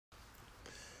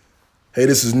Hey,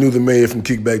 this is New the Mayor from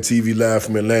Kickback TV Live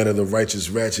from Atlanta, the Righteous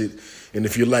Ratchet. And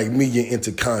if you're like me, you're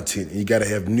into content, and you got to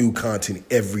have new content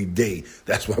every day.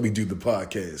 That's why we do the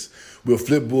podcast. Where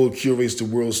Flipboard curates the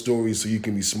world's stories so you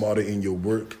can be smarter in your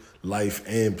work, life,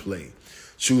 and play.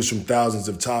 Choose from thousands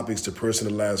of topics to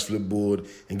personalize Flipboard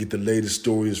and get the latest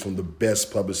stories from the best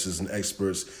publishers and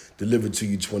experts delivered to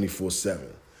you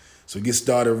 24/7. So get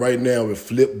started right now with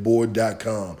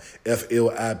Flipboard.com, Flipboard.com.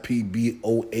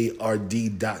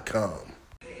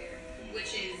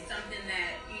 Which is something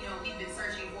that, we've been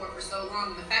searching for so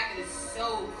long. The fact that it's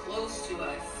so close to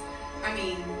us, I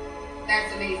mean,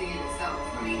 that's amazing in itself.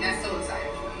 I mean, that's so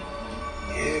exciting for me.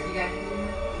 Yeah. You got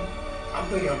anything? I'm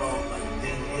thinking about,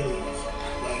 being aliens.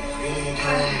 Aliens,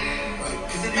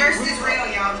 The thirst is real,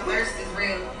 y'all. The thirst is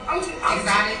real.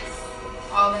 Exotics,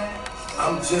 all that.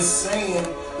 I'm just saying,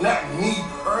 not me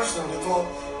personally, it's all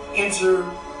what do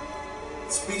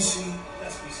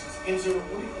you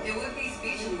call it? It would be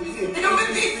species. Yeah, It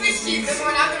would be species, because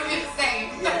we're not going to be the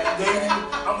same.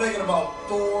 Yeah, I'm thinking about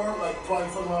Thor, probably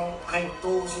from around kind of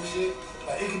Thor some shit.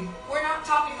 We're not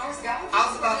talking Norse gods. I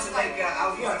was about to make a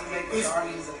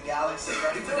Guardians of the Galaxy,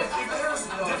 right? If there's different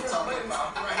planets, right?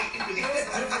 If there's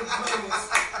different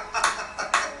planets,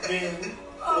 then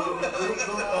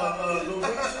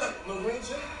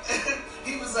Norwegian.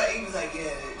 He was like,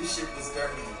 yeah, this shit was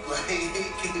dirty.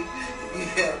 You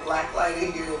had a black light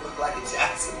in here, it looked like a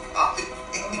Jackson coffee.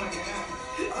 Oh my god.